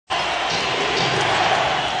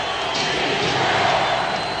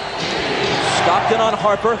Stockton on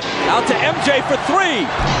Harper. Out to MJ for three.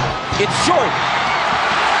 It's short.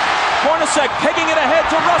 Hornacek pegging it ahead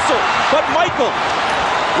to Russell. But Michael,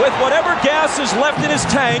 with whatever gas is left in his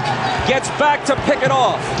tank, gets back to pick it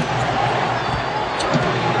off.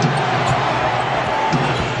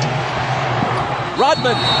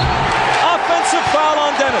 Rodman. Offensive foul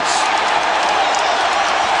on Dennis.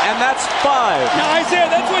 And that's 5. Now, Isaiah,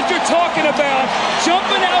 that's what you're talking about.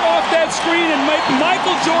 Jumping out off that screen and make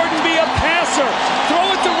Michael Jordan be a passer. Throw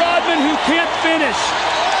it to Rodman, who can't finish.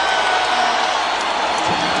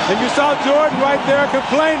 And you saw Jordan right there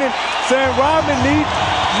complaining, saying Rodman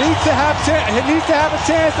needs to have a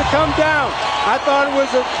chance to come down. I thought it was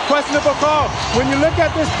a questionable call. When you look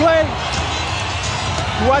at this play,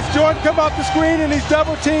 you watch Jordan come off the screen and he's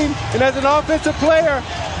double teamed, and as an offensive player,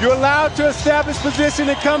 you're allowed to establish position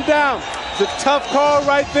and come down. It's a tough call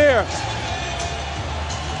right there.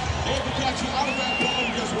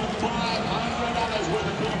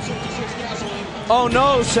 Oh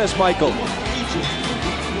no, says Michael.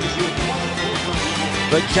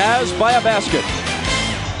 The Jazz by a basket.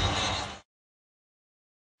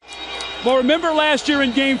 Well, remember last year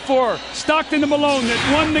in Game 4, Stockton to Malone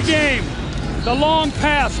that won the game. The long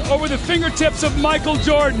pass over the fingertips of Michael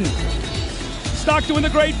Jordan. Stockton with a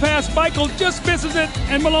great pass. Michael just misses it,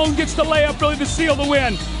 and Malone gets the layup really to seal the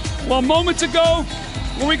win. Well, moments ago,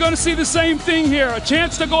 were we going to see the same thing here? A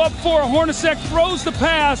chance to go up 4. Hornacek throws the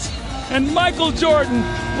pass, and Michael Jordan,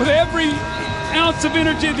 with every ounce of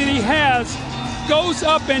energy that he has, goes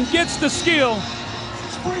up and gets the steal.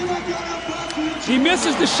 He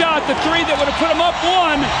misses the shot, the 3 that would have put him up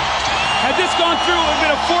 1. Had this gone through, it would have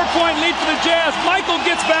been a 4-point lead for the Jazz. Michael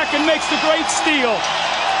gets back and makes the great steal.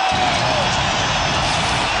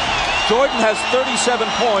 Jordan has 37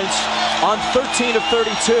 points on 13 of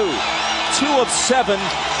 32. 2 of 7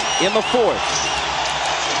 in the 4th.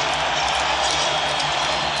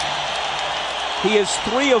 He is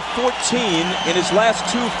 3 of 14 in his last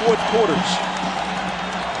 2 fourth quarters.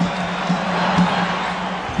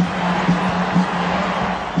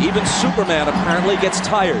 Even Superman apparently gets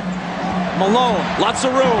tired. Malone, lots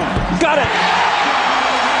of room. Got it!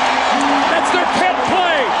 That's their pet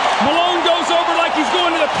play. Malone goes over like he's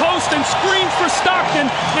going to the post and screams for Stockton,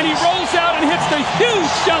 and he rolls out and hits the huge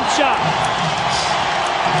jump shot.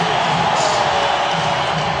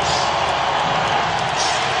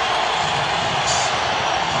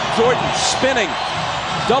 Jordan spinning.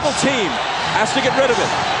 Double team. Has to get rid of it.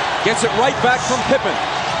 Gets it right back from Pippen.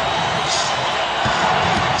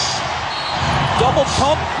 Double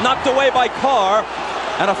pump, knocked away by Carr,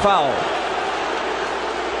 and a foul.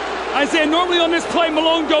 Isaiah, normally on this play,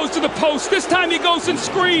 Malone goes to the post. This time he goes and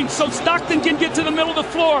screens so Stockton can get to the middle of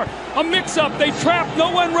the floor. A mix-up, they trap, no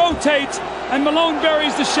one rotates, and Malone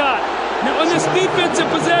buries the shot. Now on this defensive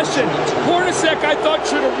possession, Hornacek, I thought,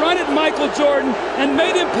 should have run at Michael Jordan and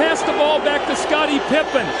made him pass the ball back to Scottie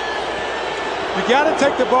Pippen. You got to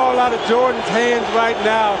take the ball out of Jordan's hands right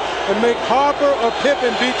now and make Harper or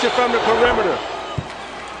Pippen beat you from the perimeter.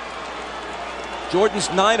 Jordan's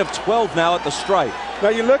 9 of 12 now at the stripe. Now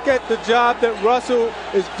you look at the job that Russell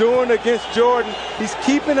is doing against Jordan. He's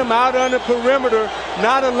keeping him out on the perimeter,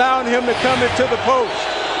 not allowing him to come into the post.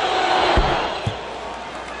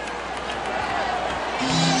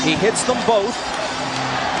 He hits them both,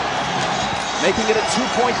 making it a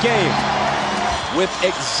 2-point game with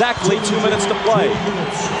exactly 2 minutes to play.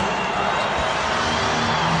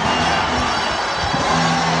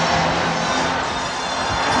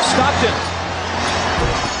 Stockton.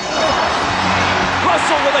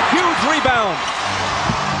 Russell with a huge rebound.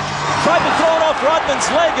 Tried to throw it off Rodman's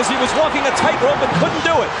leg as he was walking a tightrope and couldn't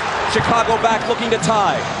do it. Chicago back looking to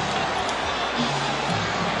tie.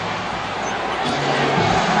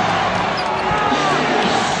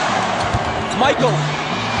 Michael.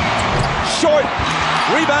 Short.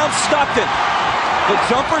 Rebound Stockton. The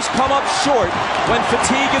jumpers come up short when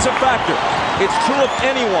fatigue is a factor. It's true of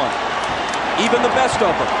anyone, even the best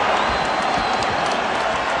of them.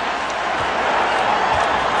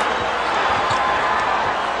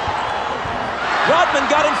 Rodman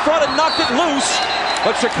got in front and knocked it loose,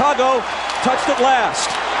 but Chicago touched it last.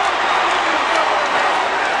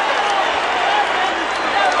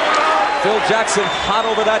 Phil Jackson hot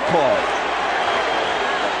over that call.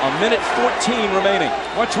 A minute 14 remaining.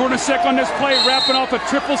 Watch Hornacek on this play, wrapping off a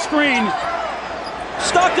triple screen.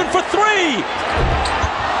 Stockton for 3!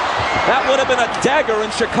 That would have been a dagger in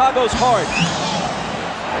Chicago's heart.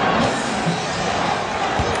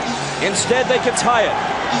 Instead, they could tie it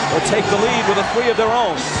or take the lead with a 3 of their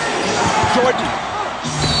own. Jordan.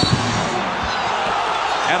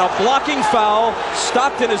 And a blocking foul.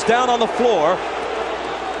 Stockton is down on the floor.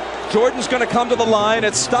 Jordan's going to come to the line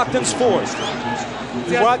at Stockton's 4th.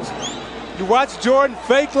 You watch Jordan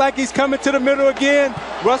fake like he's coming to the middle again.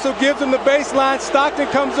 Russell gives him the baseline. Stockton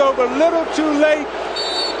comes over a little too late.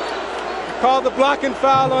 Call the blocking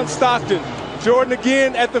foul on Stockton. Jordan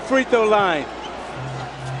again at the free throw line.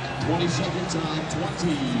 20-second time,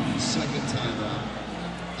 20-second timeout.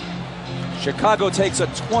 Chicago takes a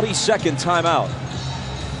 20-second timeout.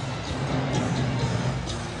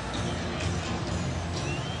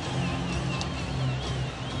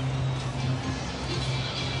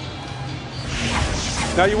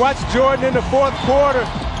 Now you watch Jordan in the fourth quarter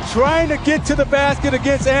trying to get to the basket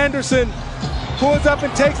against Anderson. Pulls up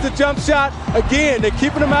and takes the jump shot. Again, they're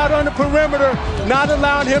keeping him out on the perimeter, not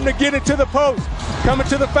allowing him to get into the post. Coming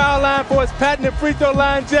to the foul line for his patented free throw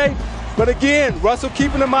line, Jay. But again, Russell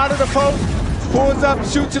keeping him out of the post. Pulls up,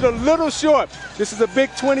 shoots it a little short. This is a big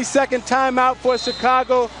 20-second timeout for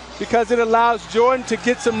Chicago because it allows Jordan to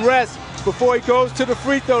get some rest before he goes to the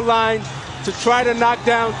free throw line to try to knock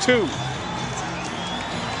down 2.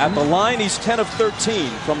 At the line, he's 10 of 13.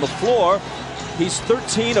 From the floor, he's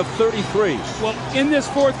 13 of 33. Well, in this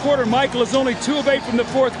fourth quarter, Michael is only 2 of 8 from the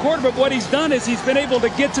fourth quarter, but what he's done is he's been able to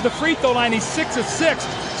get to the free throw line. He's 6 of 6,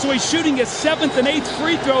 so he's shooting his 7th and 8th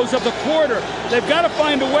free throws of the quarter. They've got to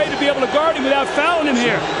find a way to be able to guard him without fouling him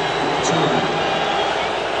here.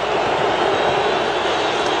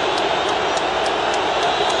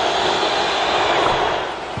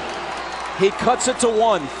 He cuts it to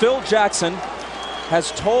 1. Phil Jackson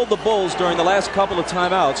has told the Bulls during the last couple of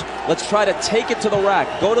timeouts, let's try to take it to the rack,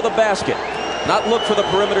 go to the basket, not look for the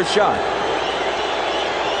perimeter shot.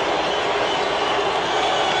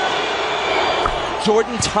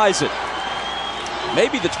 Jordan ties it.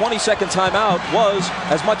 Maybe the 20-second timeout was,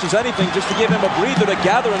 as much as anything, just to give him a breather to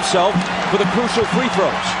gather himself for the crucial free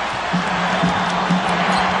throws.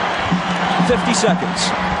 50 seconds.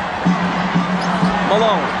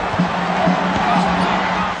 Malone.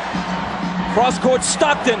 Cross-court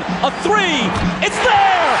Stockton, a 3, it's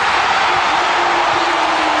there!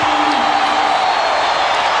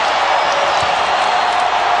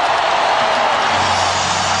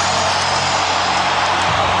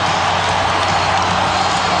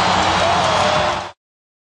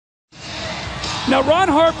 Now Ron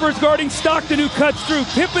Harper's guarding Stockton, who cuts through.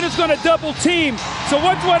 Pippen is going to double team. So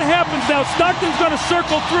what happens now? Stockton's going to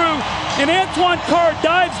circle through, and Antoine Carr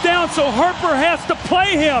dives down, so Harper has to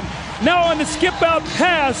play him. Now on the skip-out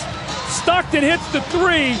pass, Stockton hits the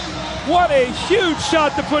 3. What a huge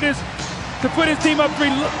shot to put his team up 3.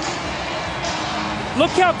 Look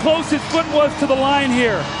how close his foot was to the line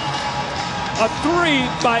here. A 3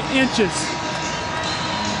 by inches.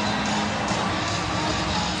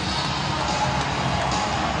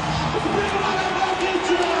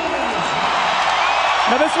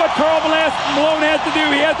 Now this is what Karl Malone has to do.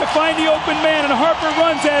 He has to find the open man, and Harper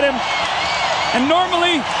runs at him. And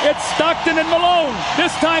normally, it's Stockton and Malone.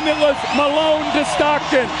 This time it was Malone to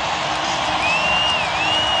Stockton.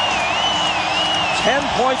 10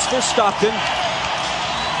 points for Stockton.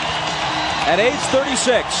 At age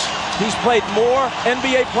 36, he's played more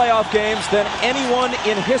NBA playoff games than anyone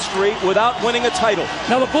in history without winning a title.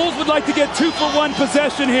 Now the Bulls would like to get 2-for-1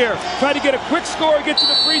 possession here. Try to get a quick score, get to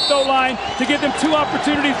the free throw line to give them 2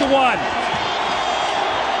 opportunities to 1.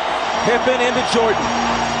 Pippen into Jordan.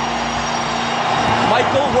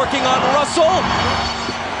 Michael working on Russell,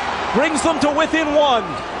 brings them to within 1.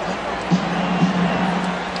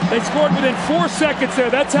 They scored within 4 seconds there.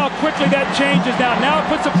 That's how quickly that changes now. Now it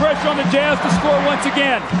puts the pressure on the Jazz to score once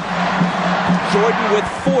again. Jordan with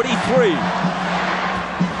 43.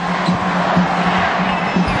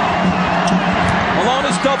 Malone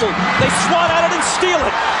is doubled. They swat at it and steal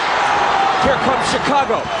it. Here comes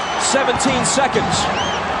Chicago. 17 seconds.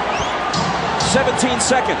 17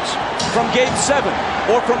 seconds from Game 7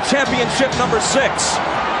 or from championship number 6.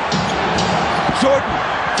 Jordan,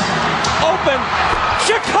 open,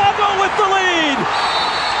 Chicago with the lead.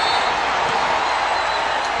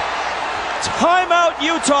 Timeout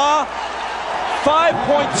Utah,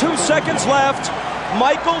 5.2 seconds left.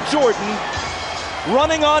 Michael Jordan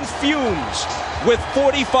running on fumes with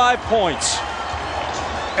 45 points.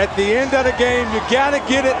 At the end of the game, you gotta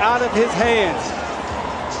get it out of his hands.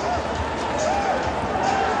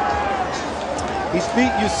 He's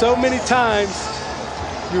beat you so many times.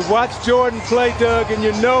 You watch Jordan play, Doug, and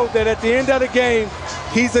you know that at the end of the game,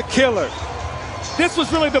 he's a killer. This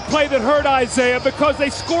was really the play that hurt Isaiah because they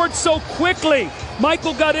scored so quickly.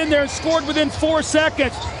 Michael got in there and scored within 4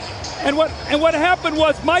 seconds. And what happened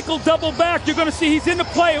was Michael doubled back. You're going to see he's in the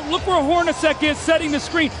play. Look where Hornacek is setting the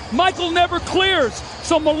screen. Michael never clears,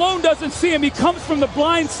 so Malone doesn't see him. He comes from the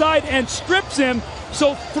blind side and strips him.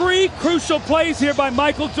 So 3 crucial plays here by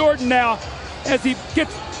Michael Jordan now as he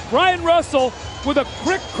gets Brian Russell with a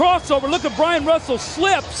quick crossover. Look at Brian Russell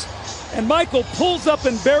slips, and Michael pulls up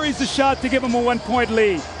and buries the shot to give him a 1-point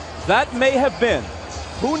lead. That may have been,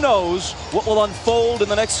 who knows what will unfold in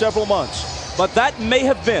the next several months, but that may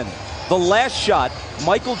have been the last shot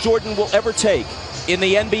Michael Jordan will ever take in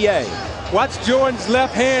the NBA. Watch Jordan's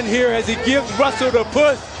left hand here as he gives Russell the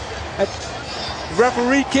push. The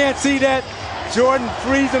referee can't see that. Jordan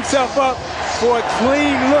frees himself up for a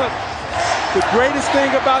clean look. The greatest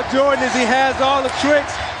thing about Jordan is he has all the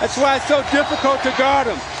tricks. That's why it's so difficult to guard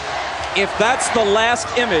him. If that's the last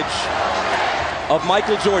image of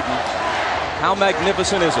Michael Jordan, how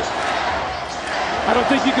magnificent is it? I don't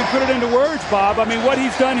think you can put it into words, Bob. I mean, what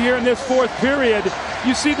he's done here in this 4th period,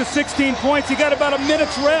 you see the 16 points. He got about a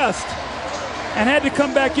minute's rest and had to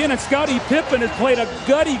come back in. And Scottie Pippen has played a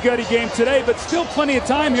gutty game today, but still plenty of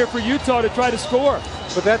time here for Utah to try to score.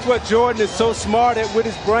 But that's what Jordan is so smart at with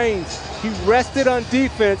his brains. He rested on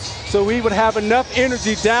defense so he would have enough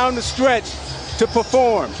energy down the stretch to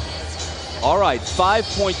perform. All right,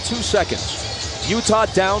 5.2 seconds. Utah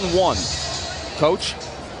down 1. Coach?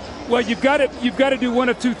 Well, you've got to do one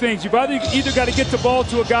of 2 things. You've either got to get the ball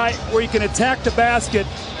to a guy where he can attack the basket.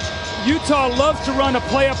 Utah loves to run a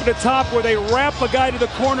play up at the top where they wrap a guy to the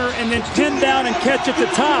corner and then pin down and catch at the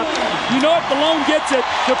top. You know if Malone gets it,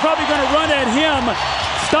 they're probably going to run at him.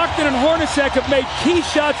 Stockton and Hornacek have made key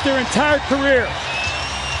shots their entire career.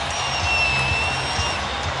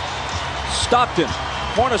 Stockton,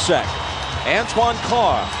 Hornacek, Antoine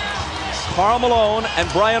Carr, Karl Malone, and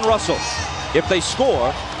Brian Russell. If they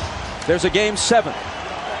score, there's a game 7.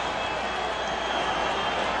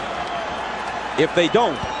 If they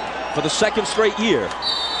don't, for the 2nd straight year,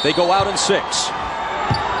 they go out in 6.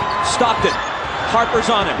 Stockton, Harper's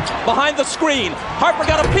on him. Behind the screen, Harper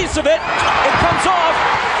got a piece of it. It comes off.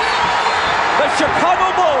 The Chicago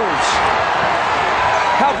Bulls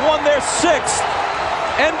have won their 6th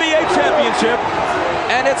NBA championship,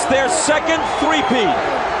 and it's their 2nd three-peat.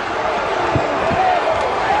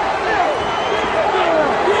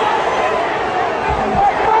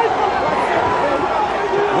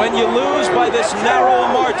 When you lose by this narrow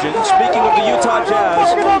margin, speaking of the Utah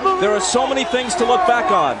Jazz, there are so many things to look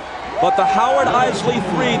back on. But the Howard Isley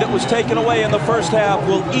 3 that was taken away in the first half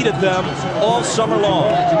will eat at them all summer long.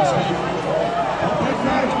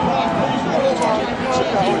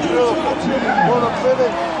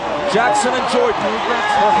 Jackson and Jordan,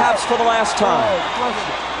 perhaps for the last time.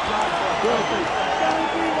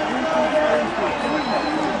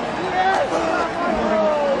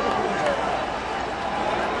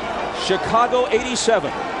 Chicago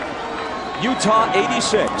 87, Utah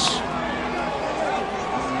 86.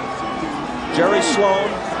 Jerry Sloan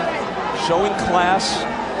showing class,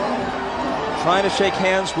 trying to shake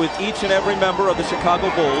hands with each and every member of the Chicago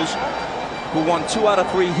Bulls, who won 2 out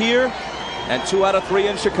of 3 here and 2 out of 3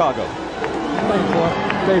 in Chicago. Thanks, boy.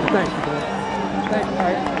 Dave, thanks, boy. Thanks,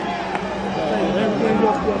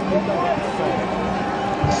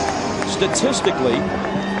 Statistically,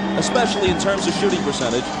 especially in terms of shooting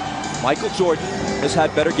percentage, Michael Jordan has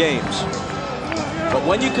had better games. But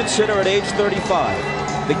when you consider at age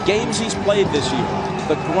 35, the games he's played this year,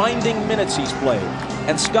 the grinding minutes he's played,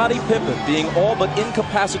 and Scottie Pippen being all but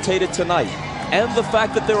incapacitated tonight, and the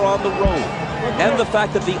fact that they're on the road, and the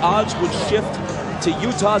fact that the odds would shift to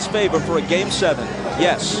Utah's favor for a Game 7,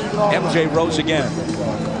 yes, MJ rose again.